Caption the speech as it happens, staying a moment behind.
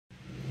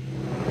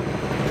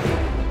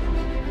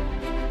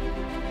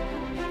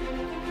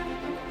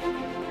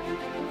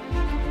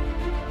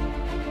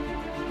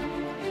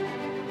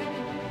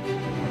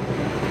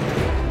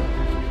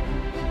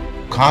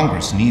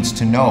Congress needs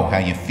to know how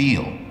you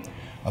feel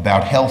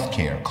about health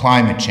care,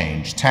 climate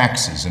change,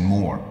 taxes, and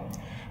more.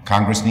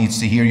 Congress needs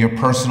to hear your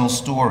personal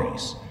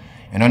stories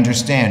and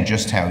understand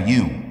just how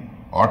you,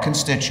 our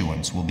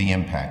constituents, will be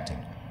impacted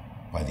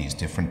by these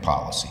different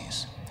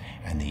policies.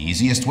 And the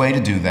easiest way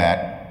to do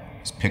that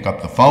is pick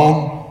up the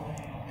phone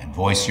and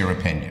voice your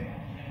opinion.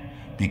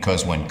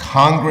 Because when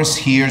Congress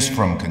hears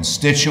from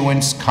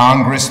constituents,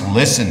 Congress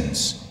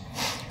listens.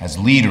 As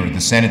leader of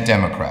the Senate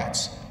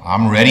Democrats,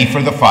 I'm ready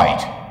for the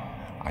fight.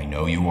 I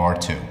know you are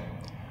too.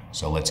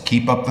 So let's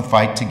keep up the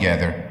fight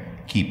together,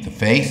 keep the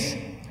faith,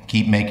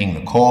 keep making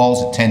the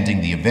calls,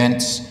 attending the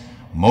events,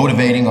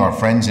 motivating our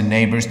friends and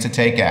neighbors to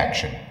take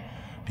action.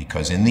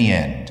 Because in the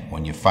end,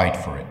 when you fight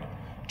for it,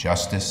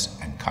 justice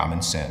and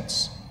common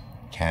sense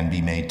can be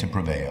made to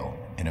prevail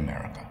in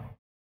America.